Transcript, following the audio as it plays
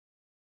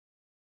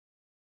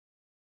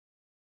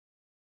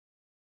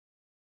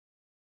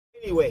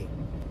Anyway,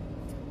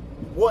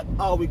 what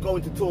are we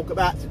going to talk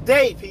about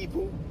today,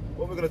 people?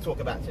 What we're going to talk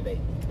about today?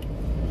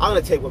 I'm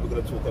going to tell you what we're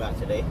going to talk about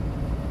today.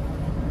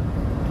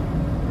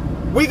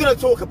 We're going to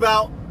talk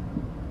about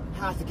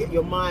how to get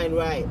your mind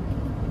right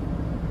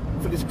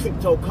for this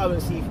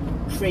cryptocurrency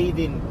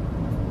trading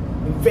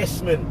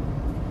investment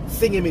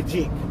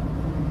thingamajig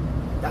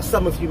that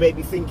some of you may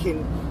be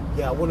thinking,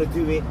 yeah, I want to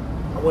do it,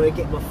 I want to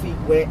get my feet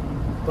wet,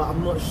 but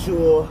I'm not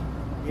sure,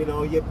 you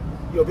know, you're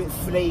a bit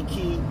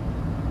flaky.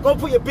 Go and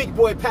put your big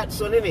boy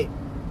pants on, innit?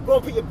 Go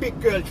and put your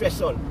big girl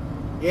dress on,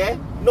 yeah?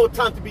 No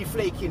time to be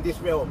flaky in this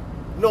realm,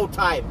 no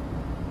time,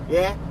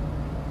 yeah?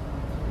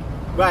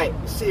 Right,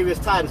 serious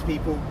times,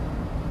 people.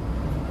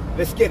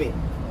 Let's get it.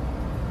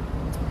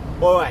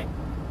 Alright,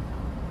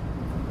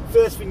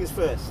 first thing is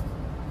first.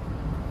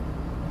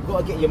 You've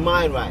got to get your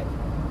mind right,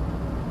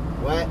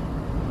 right?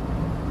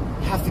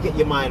 You have to get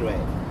your mind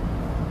right.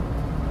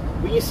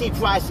 When you see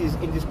prices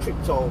in this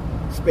crypto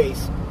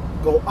space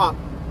go up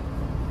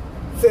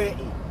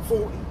 30,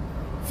 40,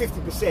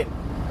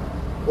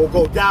 50%, or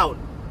go down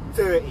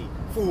 30,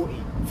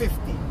 40, 50,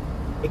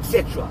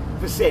 etc.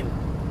 percent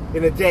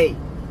in a day,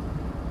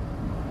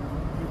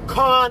 you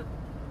can't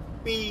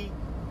be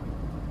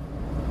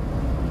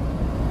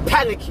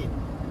panicking.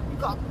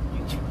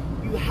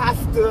 You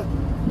have to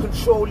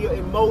control your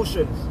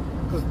emotions,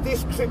 because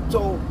this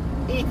crypto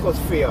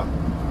ecosphere,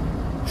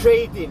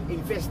 trading,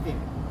 investing,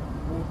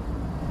 will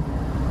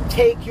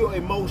take your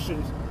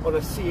emotions on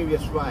a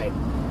serious ride.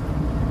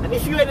 And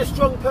if you ain't a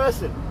strong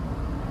person,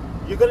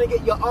 you're going to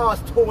get your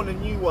ass torn a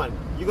new one.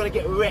 You're going to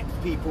get wrecked,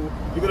 people.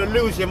 You're going to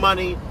lose your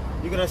money.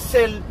 You're going to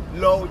sell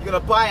low. You're going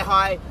to buy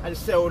high and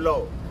sell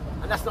low.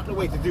 And that's not the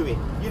way to do it.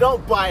 You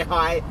don't buy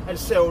high and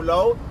sell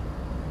low.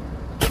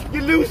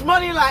 You lose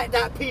money like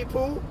that,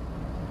 people.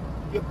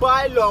 You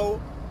buy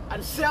low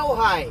and sell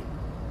high.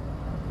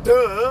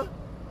 Duh.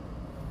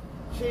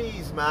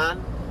 Jeez, man.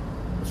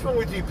 What's wrong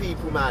with you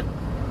people, man?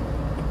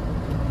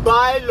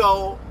 Buy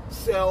low,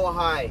 sell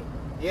high.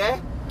 Yeah?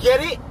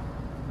 Get it?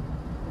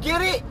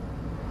 Get it?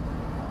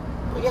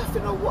 But you have to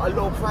know what a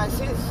low price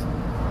is.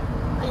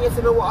 And you have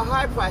to know what a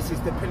high price is,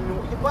 depending on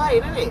what you're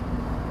buying, isn't it?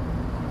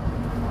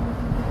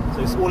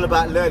 So it's all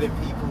about learning,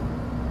 people.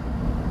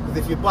 Because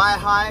if you buy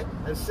high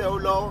and sell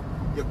low,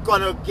 you're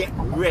gonna get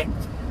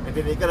wrecked. And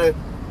then you're gonna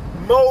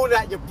moan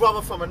at your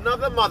brother from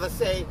another mother,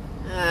 say,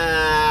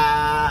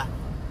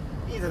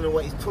 he doesn't know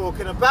what he's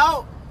talking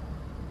about.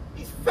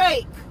 He's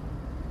fake.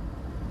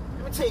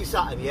 Let me tell you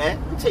something, yeah?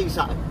 Let me tell you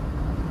something.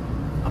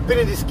 I've been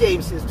in this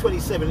game since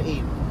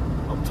 2017.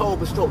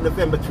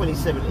 October/November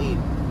 2017.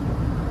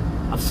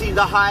 I've seen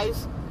the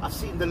highs, I've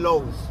seen the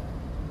lows,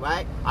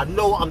 right? I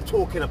know what I'm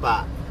talking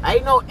about. I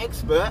ain't no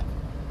expert,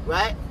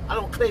 right? I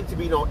don't claim to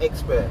be no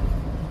expert,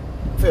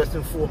 first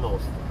and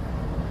foremost.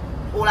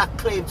 All I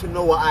claim to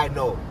know what I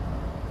know.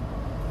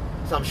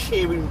 So I'm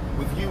sharing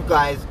with you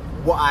guys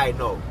what I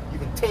know. You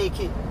can take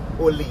it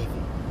or leave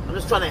it. I'm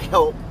just trying to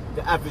help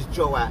the average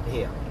Joe out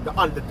here, the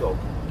underdog,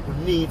 who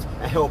needs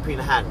a helping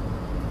hand.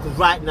 Because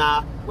right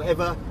now,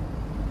 whatever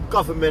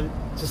government,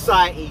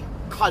 society,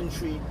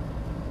 country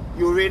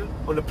you're in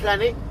on the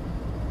planet,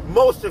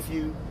 most of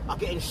you are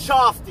getting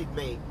shafted,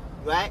 mate,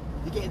 right?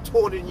 You're getting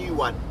torn a new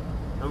one.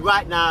 And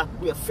right now,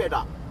 we are fed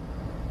up,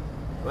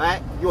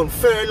 right? You're on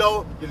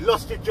furlough, you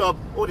lost your job,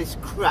 all this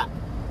crap,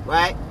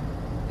 right?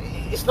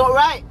 It's not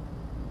right.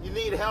 You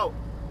need help.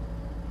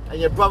 And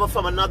your brother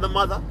from another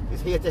mother is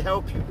here to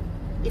help you.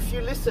 If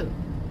you listen,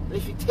 and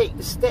if you take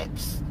the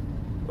steps,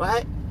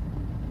 right?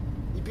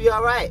 You'll be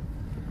all right.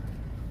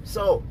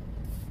 So,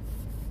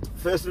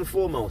 first and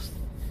foremost,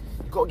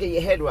 you've got to get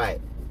your head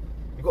right.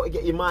 You've got to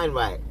get your mind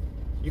right.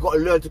 You've got to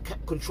learn to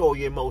control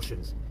your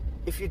emotions.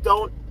 If you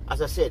don't, as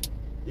I said,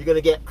 you're going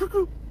to get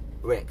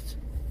wrecked,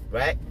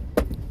 right?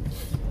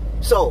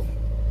 So,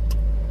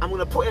 I'm going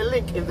to put a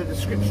link in the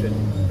description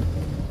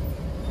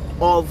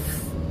of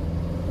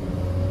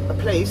a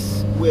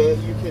place where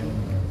you can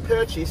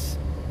purchase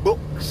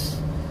books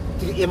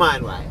to get your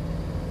mind right,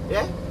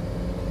 yeah?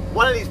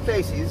 One of these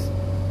places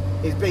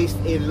is based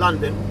in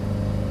London,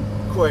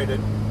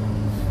 Croydon.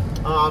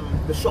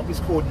 The shop is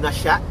called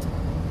Nashat.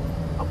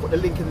 I'll put the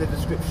link in the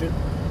description.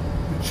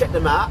 You can check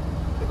them out.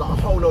 They've got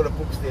a whole load of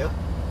books there.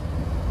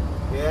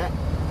 Yeah.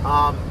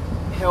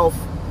 Health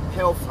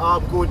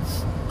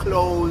goods,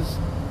 clothes,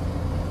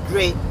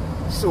 great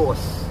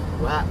source,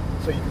 right?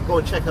 So you can go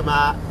and check them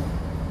out.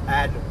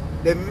 And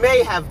they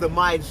may have the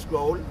mind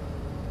scroll,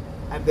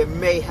 and they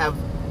may have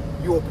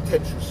your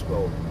potential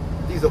scroll.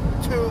 These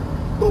are two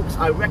books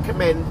I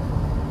recommend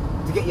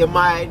to get your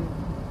mind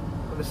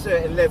on a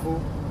certain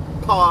level,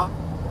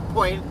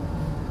 point,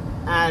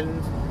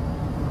 and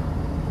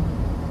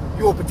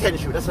your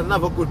potential. That's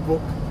another good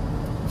book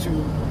to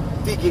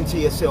dig into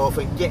yourself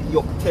and get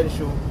your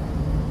potential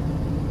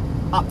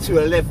up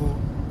to a level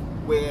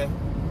where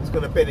it's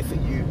going to benefit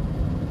you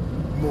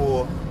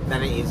more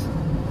than it is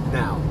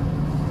now.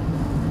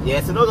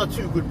 Yeah, so those are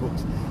two good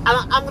books. And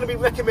I'm going to be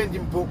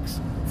recommending books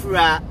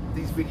throughout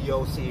these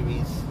video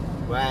series,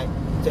 right,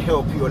 to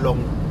help you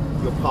along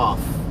your path,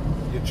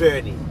 your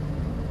journey.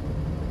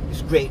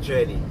 this great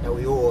journey that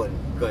we all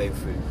going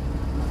through.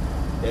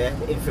 Yeah,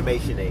 the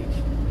information age,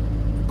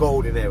 the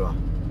golden era,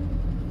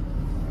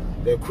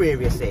 the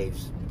Aquarius age.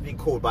 It's been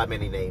called by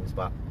many names,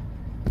 but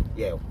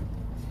yeah,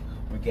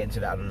 we'll get into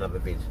that on another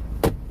vid.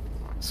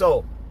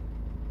 So,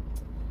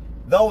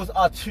 those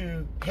are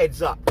two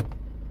heads up.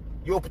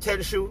 Your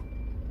Potential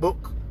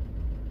book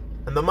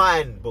and the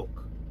Mind book.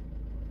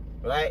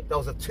 Right?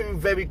 Those are two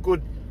very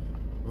good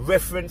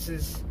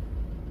references,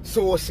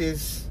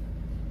 sources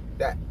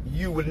that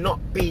you will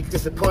not be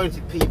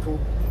disappointed, people.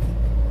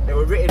 They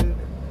were written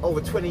over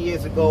 20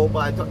 years ago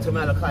by Dr.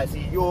 Malachi C.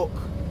 York,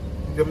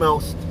 the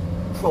most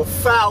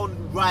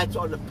profound writer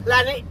on the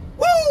planet.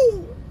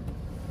 Woo!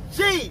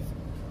 Jeez!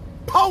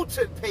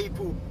 Potent,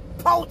 people.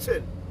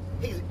 Potent.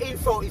 His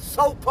info is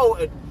so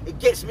potent, it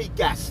gets me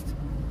gassed.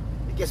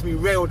 It gets me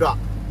railed up.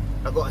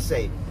 I gotta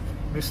say.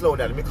 Let me slow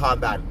down, let me calm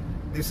down.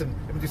 Let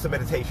me do some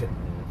meditation.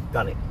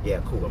 Done it.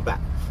 Yeah, cool, I'm back.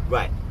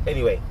 Right,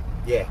 anyway,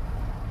 yeah.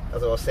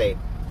 As I was saying,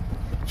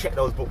 check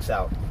those books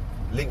out.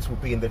 Links will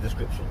be in the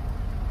description.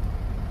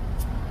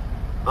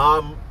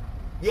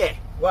 Yeah,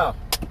 well.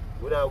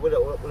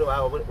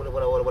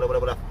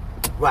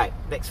 Right,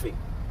 next thing.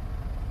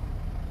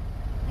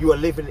 You are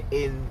living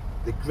in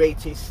the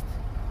greatest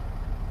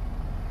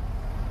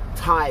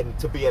time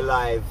to be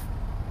alive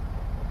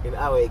in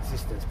our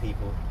existence,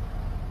 people.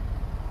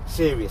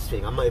 Serious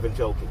thing, I'm not even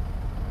joking.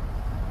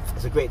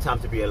 It's a great time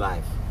to be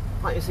alive.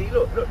 Right, you see,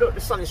 look,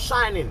 the sun is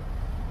shining.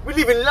 We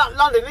live in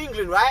London,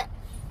 England, right?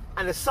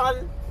 And the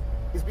sun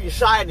has been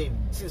shining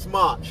since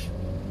March.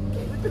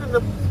 Okay, we've been in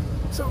the...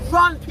 So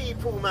run,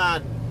 people,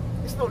 man.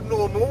 It's not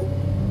normal.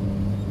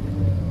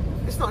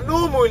 It's not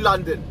normal in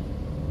London.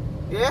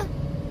 Yeah?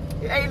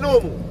 It ain't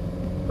normal.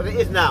 But it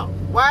is now.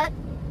 Why?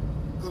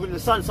 Because we're in the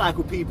sun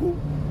cycle, people.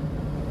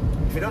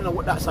 If you don't know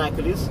what that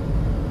cycle is,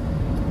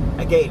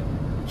 again,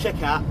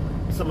 check out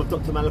some of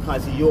Dr. Malachi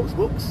C. York's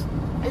books,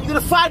 and you're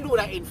going to find all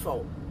that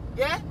info.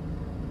 Yeah?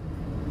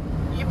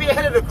 You be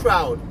ahead of the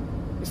crowd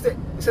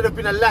instead of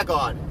being a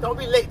laggard. Don't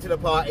be late to the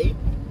party.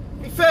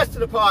 Be first to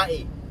the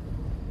party.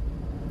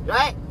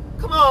 Right?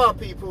 Come on,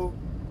 people.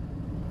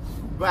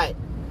 Right.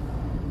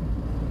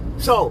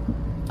 So,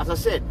 as I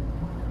said,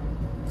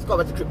 let's go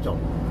back to crypto.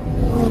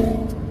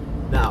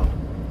 Now,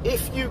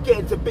 if you get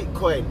into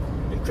Bitcoin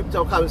and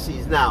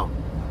cryptocurrencies now,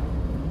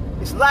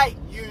 it's like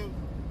you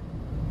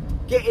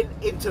getting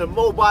into the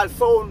mobile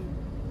phone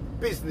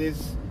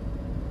business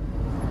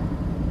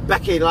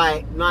back in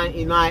like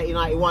 1990,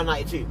 91,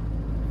 92.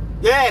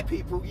 Yeah,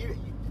 people,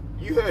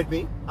 you heard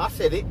me. I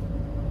said it.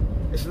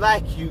 It's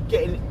like you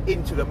getting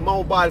into the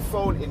mobile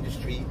phone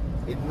industry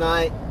in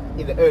the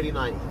early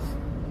 90s.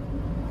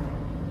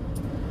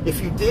 If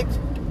you did,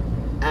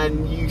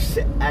 and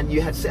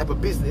you had set up a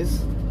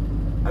business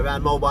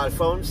around mobile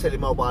phones, selling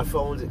mobile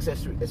phones,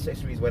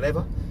 accessories,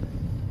 whatever,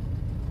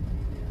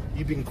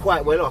 you've been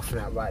quite well off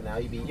now. Right now,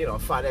 you've been,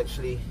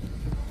 financially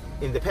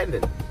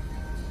independent,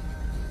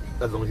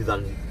 as long as you've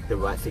done the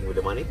right thing with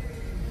the money.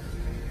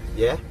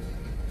 Yeah,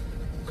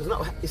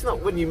 because it's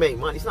not when you make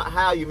money. It's not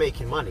how you're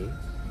making money.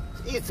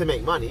 It's easy to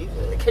make money.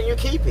 Can you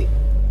keep it?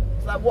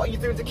 It's like, what are you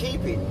doing to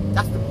keep it?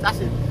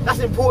 That's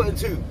important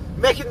too.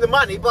 Making the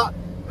money, but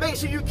make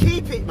sure you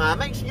keep it, man.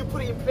 Make sure you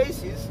put it in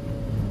places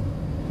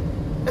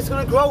that's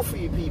going to grow for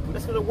you, people.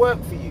 That's going to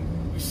work for you.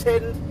 You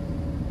send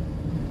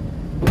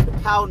the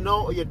pound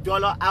note or your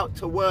dollar out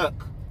to work.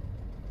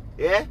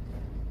 Yeah?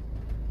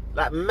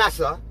 Like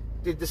Massa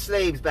did the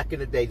slaves back in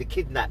the day. They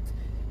kidnap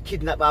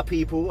our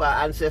people,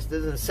 our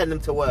ancestors, and send them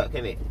to work,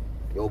 innit?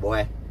 Yo,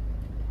 boy.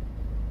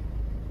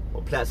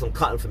 Or plant some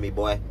cotton for me,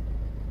 boy.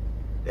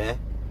 Yeah?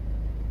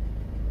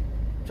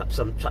 Chop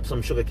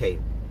some sugar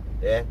cane.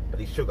 Yeah? I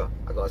need sugar.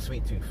 I got a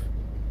sweet tooth.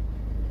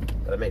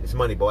 Gotta make this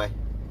money, boy.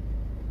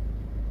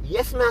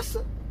 Yes,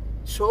 Massa.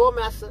 Sure,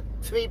 Massa.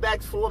 3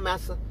 bags, 4,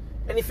 Massa.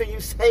 Anything you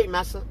say,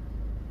 Massa.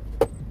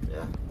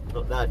 Yeah?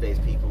 Not nowadays,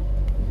 people.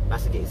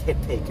 Massa get his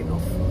head taken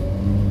off.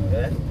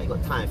 Yeah? Ain't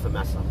got time for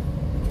Massa.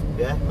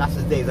 Yeah?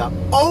 Massa's days are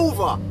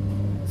over.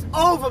 It's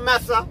over,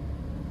 Massa.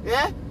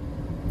 Yeah?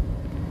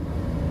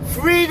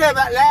 Freedom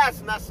at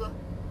last, Massa.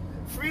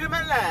 Freedom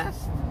at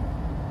last.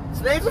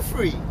 Slaves are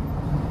free.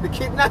 The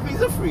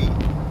kidnappings are free.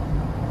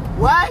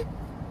 Why?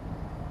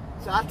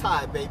 It's our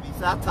time, baby.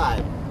 It's our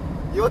time.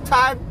 Your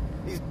time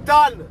is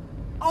done.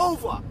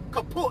 Over.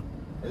 Kaput.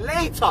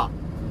 Later.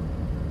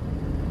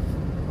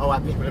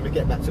 Alright, people, let me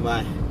get back to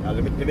my...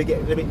 let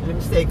me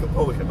stay in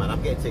composure, man.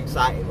 I'm getting too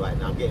excited right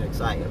now. I'm getting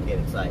excited.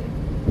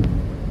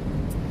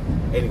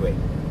 Anyway,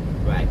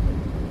 right.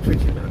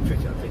 Twitching, man. I'm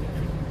twitching.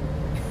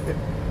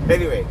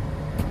 Anyway,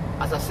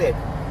 as I said,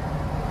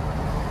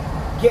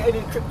 getting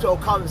in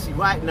cryptocurrency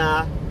right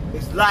now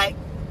is like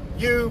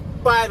you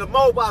buying a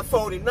mobile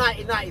phone in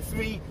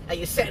 1993 and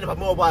you're setting up a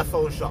mobile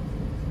phone shop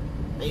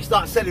and you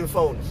start selling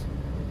phones.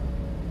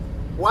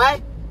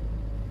 Why?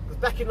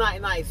 Because back in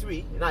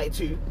 1993,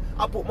 92,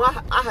 I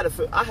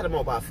had a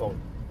mobile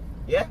phone.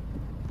 Yeah?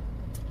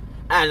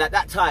 And at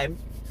that time,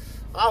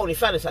 I only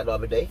found this out the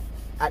other day.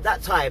 At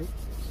that time,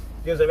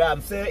 there was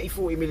around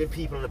 30-40 million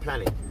people on the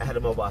planet that had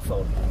a mobile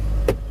phone.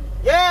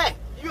 Yeah,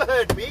 You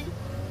heard me.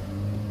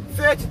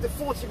 30 to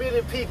 40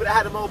 million people that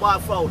had a mobile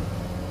phone.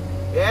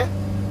 Yeah?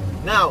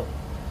 Now,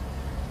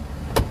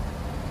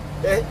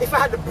 if I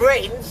had the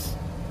brains,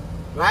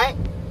 right?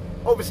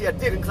 Obviously I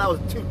didn't because I was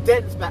too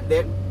dense back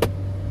then.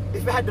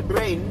 If I had the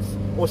brains,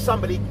 or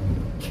somebody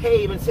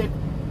came and said,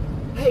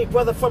 hey,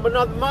 brother from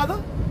another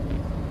mother,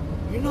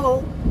 you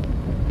know,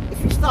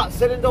 if you start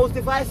selling those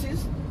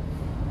devices,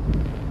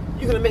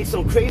 you're going to make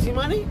some crazy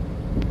money.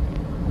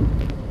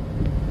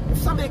 If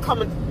somebody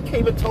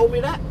came and told me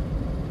that,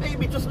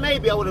 maybe, just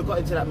maybe, I would have got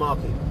into that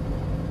market.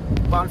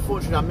 But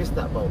unfortunately, I missed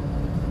that boat.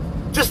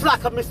 Just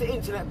like I missed the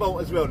internet boat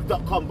as well, the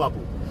dot-com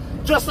bubble.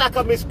 Just like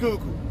I missed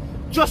Google.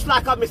 Just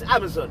like I missed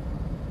Amazon.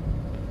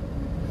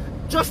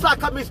 Just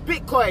like I missed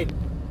Bitcoin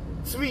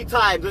 3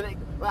 times. And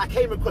I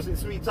came across it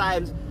 3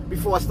 times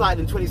before I started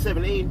in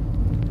 2017.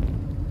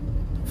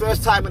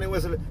 First time when it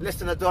was less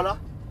than $1.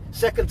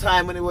 Second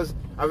time when it was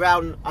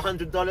around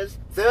 $100.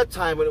 Third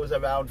time when it was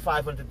around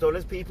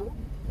 $500, people.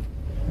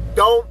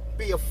 Don't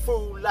be a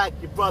fool like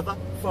your brother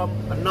from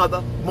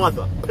another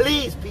mother.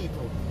 Please,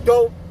 people,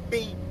 don't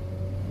be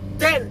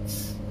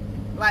dense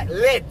like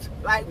lead,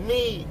 like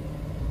me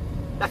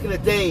back in the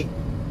day.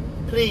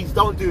 Please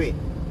don't do it.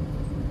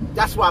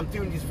 That's why I'm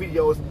doing these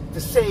videos,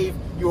 to save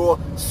your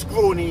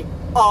scrawny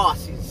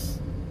asses.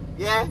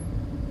 Yeah?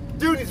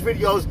 Doing these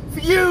videos for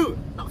you,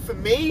 not for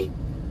me.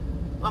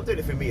 I'm doing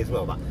it for me as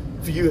well, but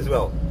for you as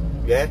well.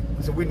 Yeah?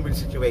 It's a win-win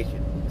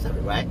situation. Is that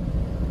right?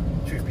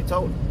 Truth be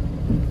told.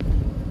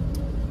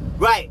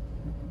 Right.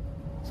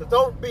 So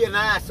don't be an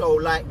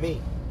asshole like me.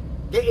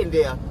 Get in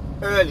there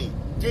early.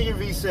 Do your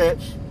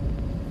research.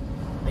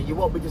 And you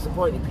won't be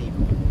disappointed,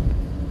 people.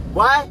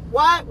 Why?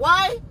 Why?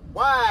 Why?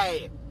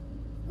 Why?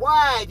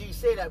 Why do you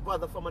say that,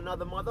 brother from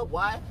another mother?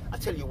 Why? I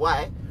tell you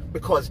why.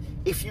 Because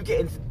if you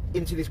get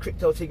into this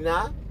crypto thing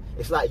now,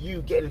 it's like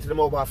you getting into the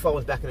mobile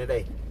phones back in the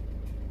day.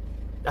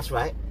 That's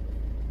right.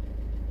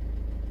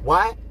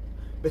 Why?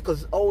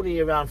 Because only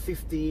around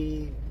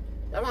 50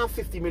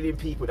 million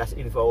people that's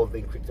involved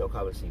in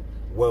cryptocurrency.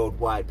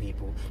 Worldwide,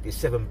 people. There's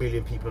 7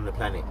 billion people on the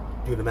planet.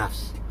 Do the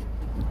maths.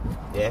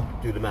 Yeah?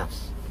 Do the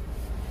maths.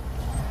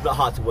 Not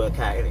hard to work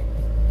out, innit?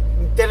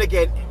 Then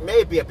again, it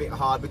may be a bit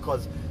hard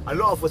because a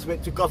lot of us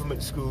went to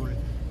government school,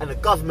 and the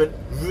government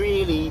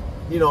really,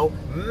 you know,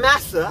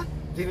 Massa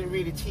didn't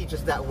really teach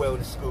us that well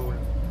in school.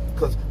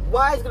 Because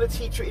why is it going to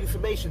teach you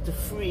information to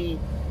free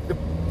the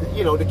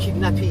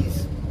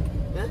kidnappees?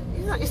 Yeah?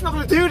 It's not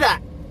going to do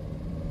that.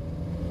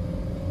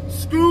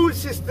 School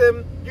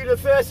system,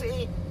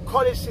 university,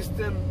 college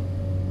system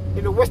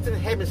in the Western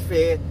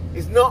Hemisphere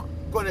is not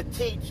going to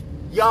teach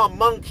y'all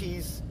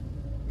monkeys,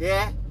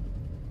 yeah,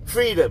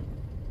 freedom.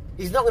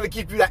 He's not going to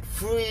give you that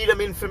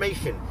freedom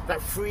information,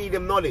 that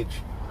freedom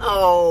knowledge.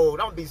 Oh,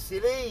 don't be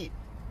silly.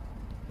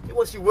 He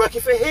wants you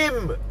working for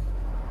him.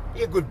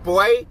 You're a good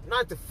boy,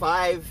 9 to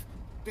 5,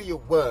 do your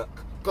work,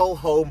 go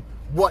home,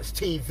 watch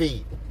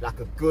TV like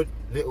a good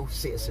little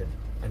citizen.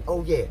 And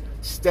oh yeah,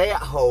 stay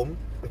at home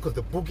because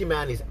the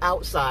boogeyman is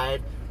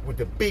outside with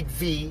the big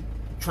V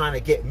trying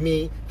to get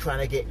me, trying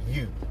to get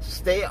you.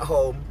 Stay at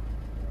home,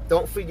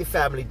 don't feed your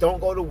family, don't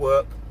go to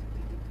work.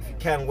 If you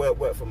can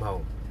work from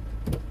home.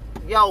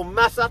 Yo,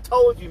 Massa, I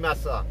told you,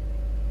 Massa.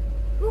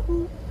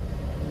 Woohoo.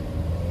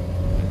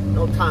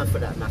 No time for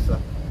that,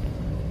 Massa.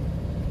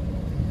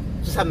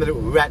 Just having a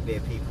little rant there,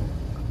 people.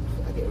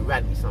 I get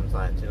ranty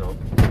sometimes, you know.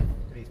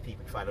 These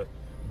people trying to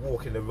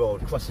walk in the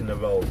road, crossing the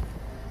road.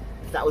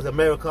 If that was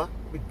America,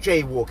 we're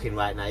jaywalking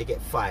right now, you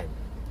get fined.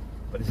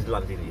 But this is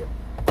London here,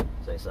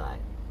 so it's alright.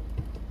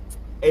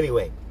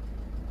 Anyway,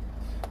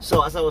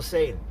 so as I was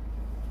saying,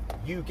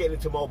 you get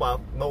into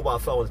mobile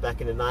phones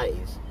back in the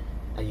 90s,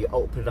 and you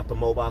opened up a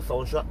mobile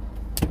phone shop,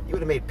 you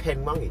would have made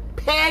peng money.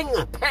 Peng!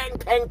 Peng,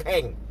 peng,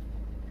 peng.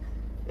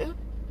 Yeah?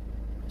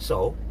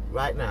 So,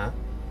 right now,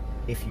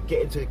 if you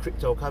get into the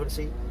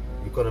cryptocurrency,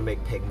 you're going to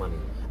make peng money.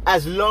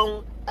 As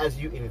long as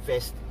you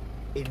invest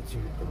into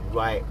the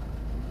right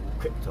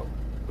crypto,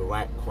 the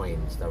right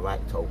coins, the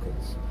right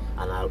tokens.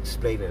 And I'll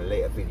explain in a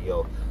later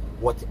video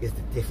what is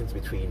the difference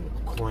between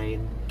a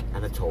coin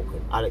and a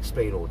token. I'll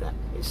explain all that.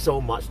 It's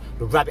so much.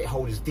 The rabbit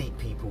hole is deep,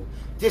 people.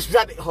 This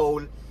rabbit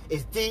hole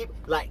is deep,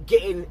 like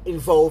getting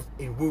involved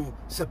in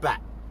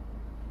Wirexapp,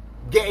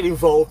 getting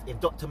involved in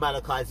Dr.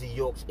 Malachi Z.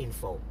 York's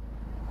info.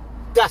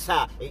 That's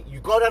how you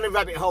go down the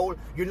rabbit hole.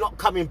 You're not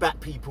coming back,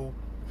 people.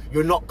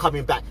 You're not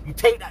coming back. You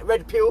take that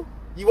red pill.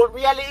 You want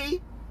reality?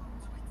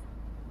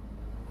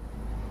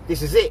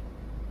 This is it.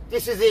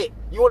 This is it.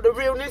 You want the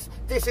realness?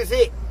 This is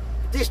it.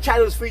 This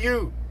channel's for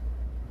you.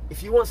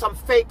 If you want some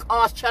fake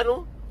ass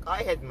channel, go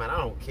ahead, man. I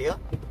don't care.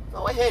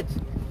 Go ahead.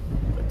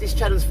 But this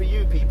channel's for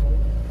you, people.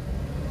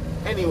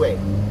 Anyway,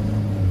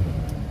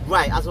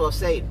 right, as I was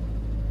saying,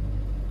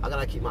 I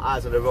gotta keep my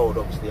eyes on the road.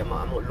 Obviously, I'm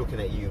not looking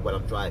at you while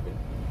I'm driving.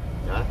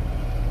 Yeah,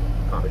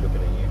 can't be looking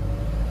at you.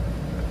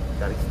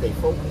 Gotta stay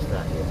focused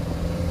out here.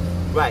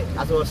 Right,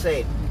 as I was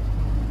saying,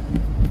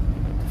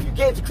 if you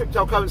get into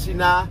cryptocurrency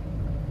now,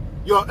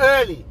 you're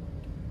early.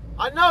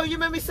 I know you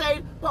may be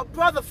saying, but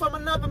brother from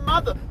another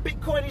mother,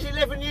 Bitcoin is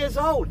 11 years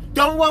old.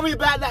 Don't worry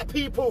about that,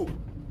 people.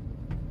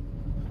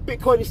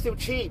 Bitcoin is still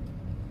cheap.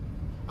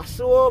 I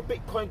saw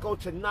Bitcoin go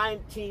to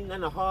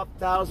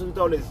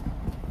 $19,500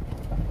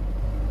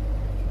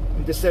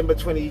 in December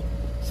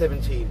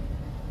 2017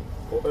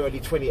 or early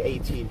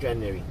 2018,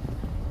 January.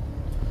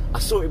 I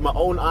saw it with my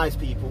own eyes,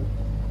 people.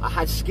 I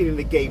had skin in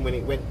the game when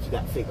it went to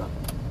that figure.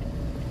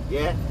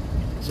 Yeah?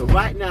 So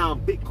right now,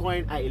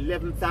 Bitcoin at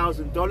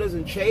 $11,000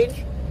 and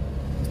change.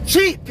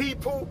 Cheap,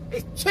 people.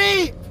 It's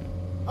cheap.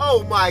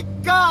 Oh my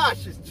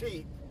gosh, it's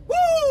cheap.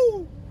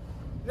 Woo!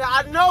 Now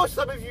I know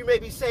some of you may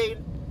be saying,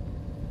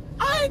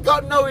 I ain't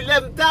got no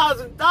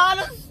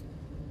 $11,000.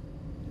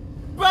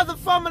 Brother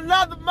from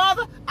another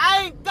mother,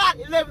 I ain't got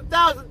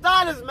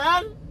 $11,000,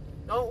 man.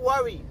 Don't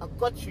worry, I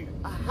got you.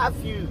 I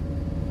have you.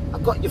 I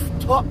got your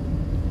top,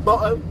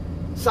 bottom,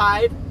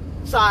 side.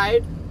 I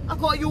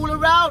got you all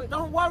around.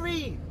 Don't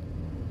worry.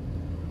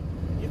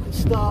 You can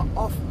start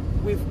off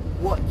with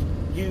what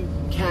you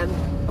can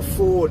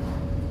afford.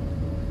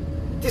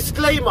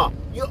 Disclaimer,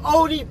 you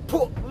only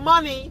put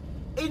money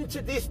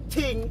into this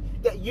thing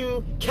that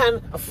you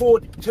can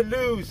afford to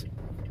lose.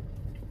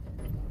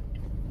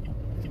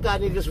 This guy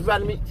just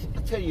ran me.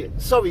 I tell you,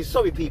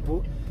 sorry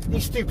people,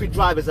 these stupid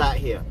drivers out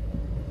here.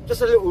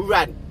 Just a little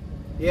rant.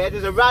 Yeah,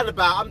 there's a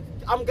roundabout.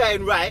 I'm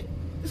going right.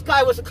 This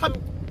guy was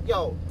coming.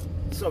 Yo,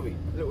 sorry,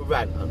 a little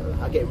rant.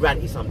 I get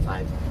ranty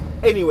sometimes.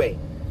 Anyway,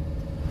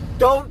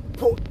 don't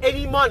put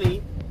any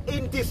money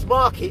in this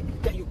market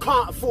that you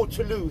can't afford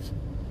to lose.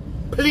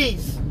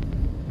 Please.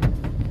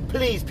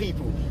 Please,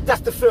 people.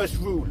 That's the first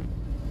rule.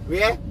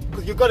 Yeah?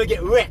 Because you're going to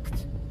get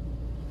wrecked.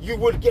 You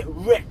will get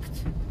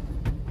wrecked.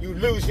 You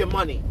lose your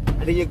money.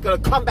 And then you're going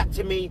to come back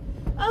to me.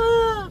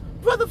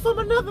 Brother from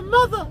another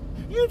mother.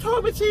 You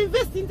told me to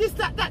invest in this,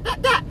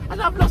 that.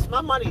 And I've lost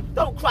my money.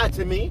 Don't cry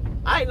to me.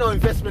 I ain't no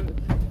investment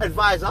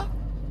advisor.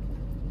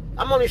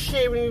 I'm only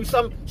sharing you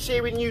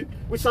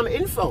with some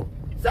info.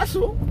 That's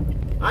all.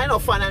 I ain't no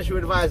financial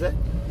advisor.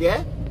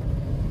 Yeah?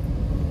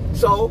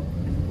 So,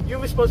 you're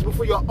responsible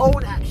for your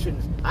own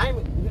actions.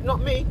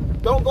 Not me.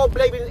 Don't go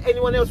blaming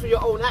anyone else for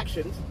your own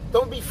actions.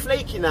 Don't be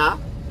flaky now.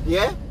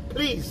 Yeah?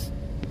 Please.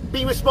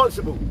 Be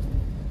responsible.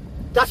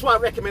 That's why I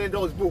recommend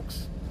those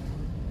books.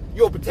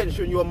 Your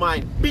potential in your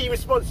mind. Be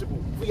responsible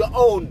for your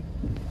own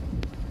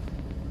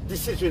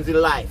decisions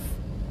in life.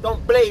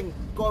 Don't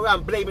go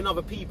around blaming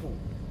other people.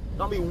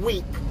 Don't be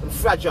weak and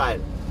fragile.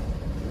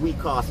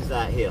 Weak asses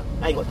out here.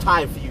 I ain't got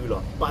time for you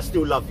lot, but I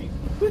still love you.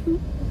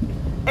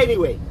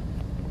 Anyway.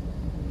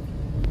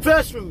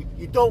 First rule,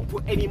 you don't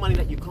put any money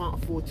that you can't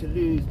afford to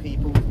lose,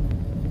 people.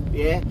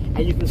 Yeah?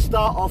 And you can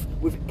start off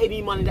with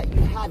any money that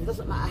you have. It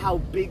doesn't matter how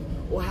big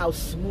or how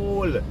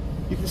small. You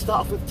can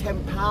start off with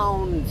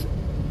 £10.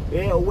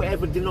 Yeah, or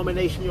whatever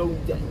denomination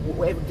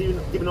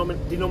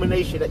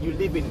denomination that you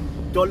live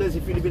in. Dollars,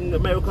 if you live in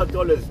America,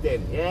 dollars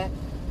then, yeah?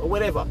 Or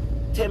whatever.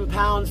 £10,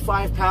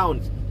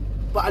 £5.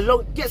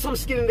 But get some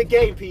skin in the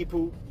game,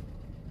 people.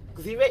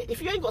 Because if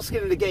you ain't got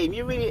skin in the game,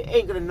 you really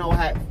ain't going to know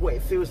what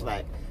it feels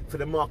like for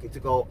the market to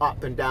go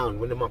up and down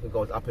when the market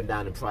goes up and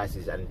down in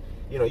prices, and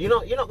you're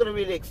not going to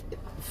really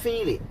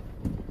feel it.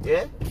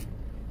 Yeah.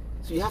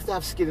 So you have to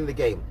have skin in the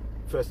game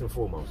first and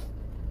foremost.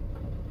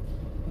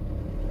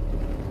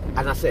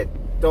 And I said,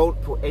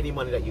 don't put any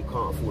money that you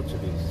can't afford to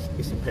lose.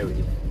 It's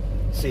imperative.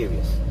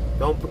 Serious.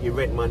 Don't put your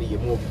rent money, your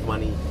mortgage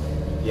money,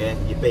 yeah,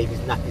 your baby's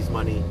nappies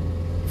money,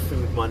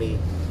 food money.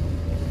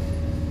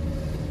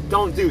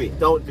 Don't do it.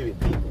 Don't do it,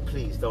 people.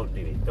 Please don't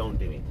do it. Don't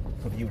do it.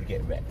 Because you will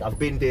get wrecked. I've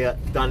been there,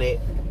 done it.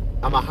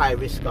 I'm a high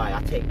risk guy.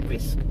 I take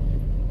risk.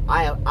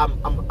 I'm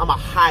a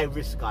high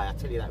risk guy. I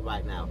tell you that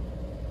right now.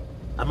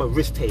 I'm a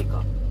risk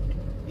taker.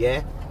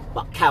 Yeah,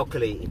 but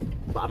calculated.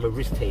 But I'm a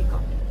risk taker.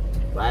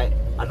 Right?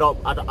 I'm not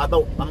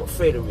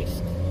afraid of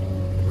risk.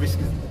 Risk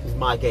is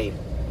my game.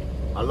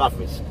 I love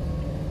risk.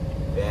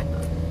 Yeah,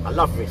 I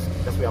love risk.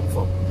 That's where I'm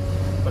from.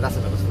 But that's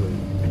another story.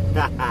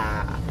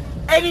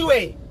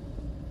 Anyway.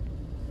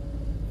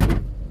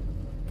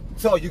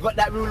 So you got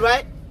that rule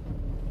right?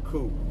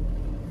 Cool.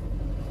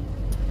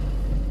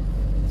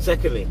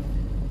 Secondly,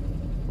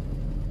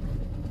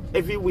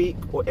 every week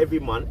or every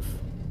month,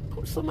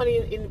 put some money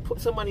in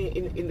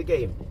the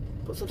game.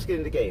 Put some skin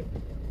in the game.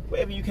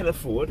 Whatever you can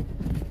afford.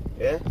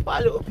 Yeah? Buy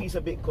a little piece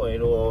of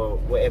Bitcoin or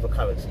whatever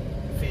currency.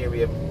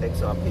 Ethereum,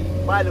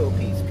 XRP. Buy a little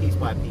piece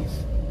by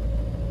piece.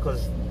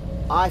 Because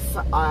I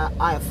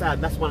have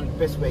found that's one of the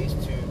best ways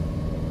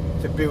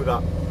to build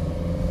up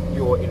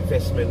your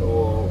investment,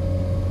 or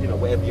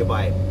whatever you're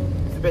buying.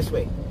 It's the best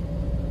way.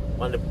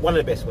 One of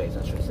the best ways,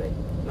 I should say.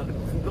 Not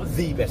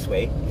the best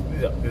way.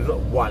 There's not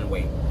one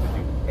way to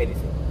do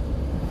anything.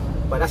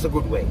 But that's a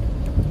good way.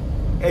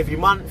 Every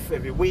month,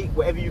 every week,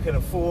 whatever you can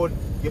afford,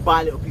 you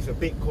buy a little piece of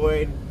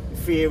Bitcoin,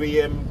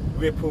 Ethereum,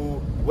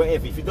 Ripple,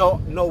 whatever. If you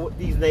don't know what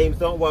these names,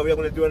 don't worry. I'm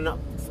going to do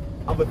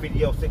another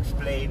video to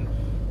explain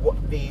what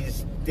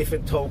these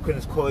different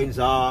tokens, coins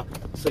are,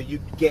 so you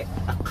get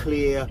a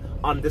clear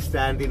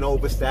understanding,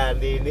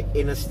 overstanding,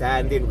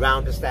 innerstanding,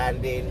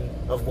 rounderstanding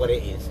of what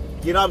it is.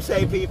 You know what I'm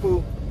saying,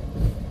 people?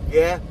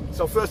 Yeah?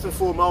 So first and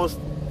foremost,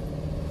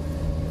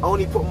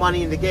 only put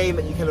money in the game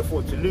that you can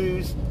afford to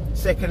lose.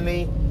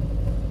 Secondly,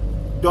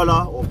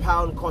 dollar or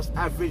pound cost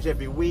average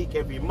every week,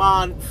 every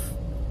month.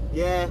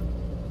 Yeah.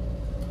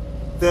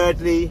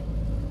 Thirdly,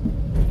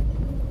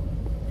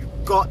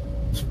 you've got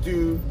to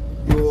do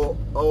your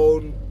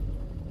own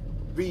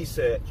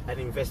research and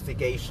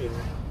investigation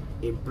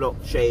in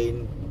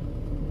blockchain,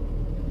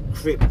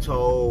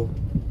 crypto,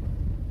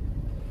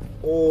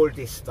 all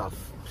this stuff.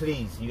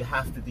 Please, you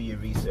have to do your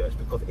research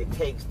because it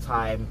takes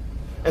time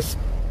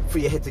for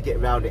your head to get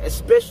around it,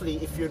 especially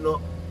if you're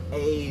not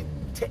a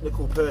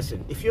technical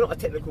person. If you're not a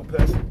technical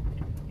person,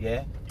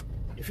 yeah,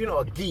 if you're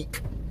not a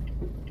geek,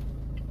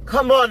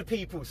 come on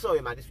people,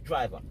 sorry man, this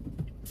driver,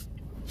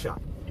 shut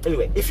up.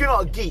 Anyway, if you're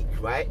not a geek,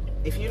 right,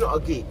 if you're not a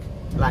geek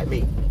like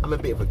me, I'm a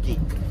bit of a geek,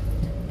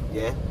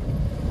 yeah,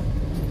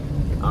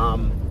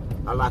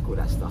 I like all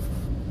that stuff.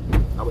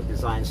 I went to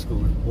design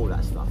school, all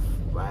that stuff,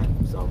 right,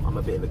 so I'm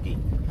a bit of a geek.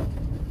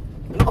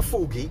 Not a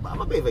full geek, but I'm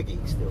a bit of a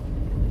geek still.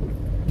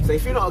 So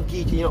if you're not a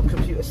geek and you're not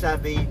computer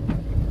savvy,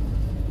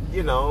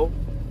 you know,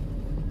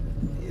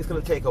 it's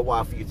going to take a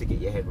while for you to get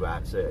your head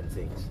around certain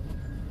things.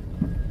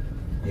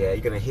 Yeah,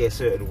 you're going to hear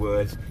certain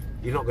words,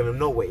 you're not going to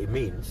know what it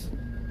means,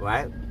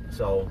 right?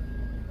 So,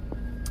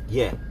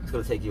 yeah, it's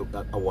going to take you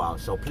a while.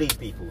 So please,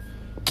 people,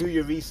 do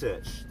your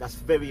research. That's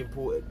very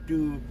important.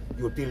 Do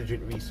your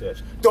diligent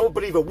research. Don't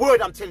believe a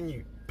word I'm telling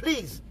you.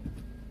 Please.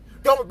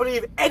 Don't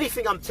believe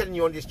anything I'm telling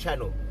you on this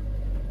channel.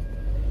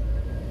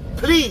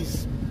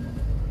 Please.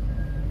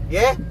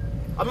 Yeah?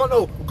 I'm not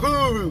no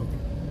guru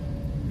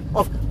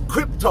of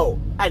crypto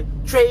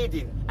and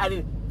trading and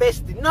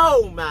investing.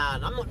 No,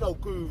 man. I'm not no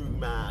guru,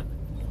 man.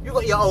 You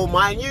got your own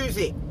mind. Use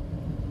it.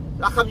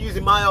 Like I'm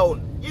using my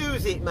own.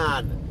 Use it,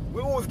 man.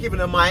 We're always given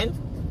a mind.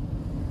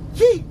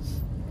 Jeez.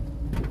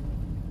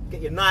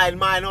 Get your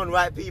mind on,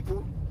 right,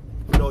 people?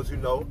 For those who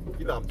know,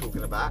 you know what I'm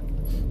talking about.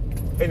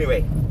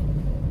 Anyway.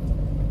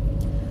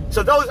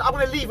 So those, I'm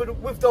going to leave it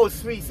with those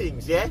 3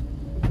 things, yeah?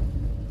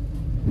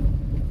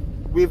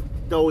 With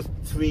those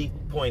 3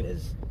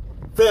 pointers.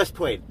 First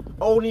point,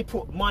 only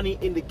put money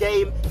in the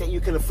game that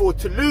you can afford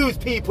to lose,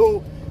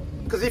 people.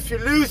 Because if you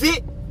lose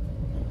it,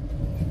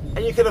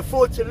 and you can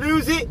afford to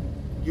lose it,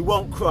 you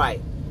won't cry.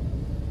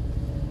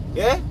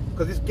 Yeah?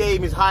 Because this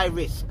game is high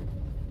risk,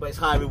 but it's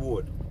high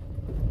reward.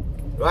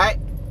 Right?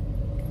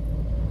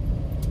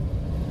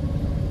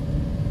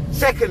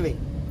 Secondly,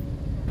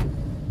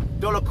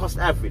 dollar cost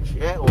average,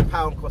 yeah? Or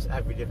pound cost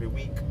average every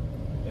week,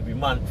 every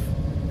month,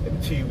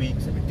 every 2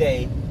 weeks, every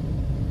day.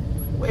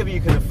 Whatever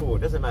you can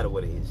afford, doesn't matter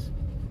what it is.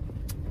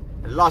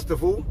 And last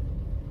of all,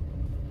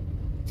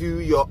 do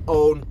your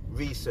own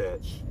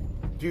research.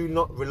 Do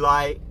not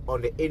rely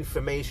on the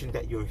information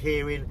that you're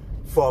hearing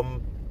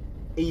from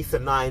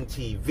Ether9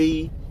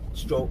 TV,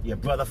 stroke your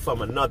brother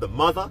from another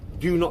mother.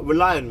 Do not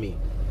rely on me.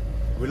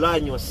 Rely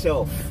on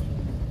yourself,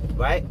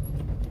 right?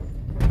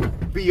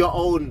 Be your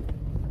own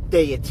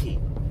deity.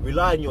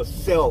 Rely on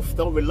yourself.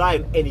 Don't rely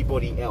on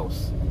anybody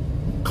else.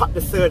 Cut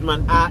the third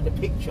man out of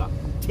the picture.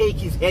 Take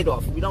his head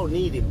off. We don't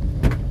need him.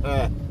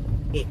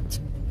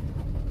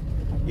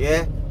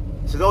 Yeah?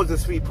 So those are the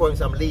 3 points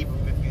I'm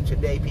leaving with you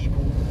today,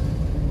 people.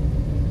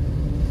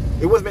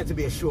 It was meant to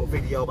be a short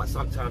video, but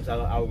sometimes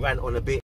I'll rant on a bit.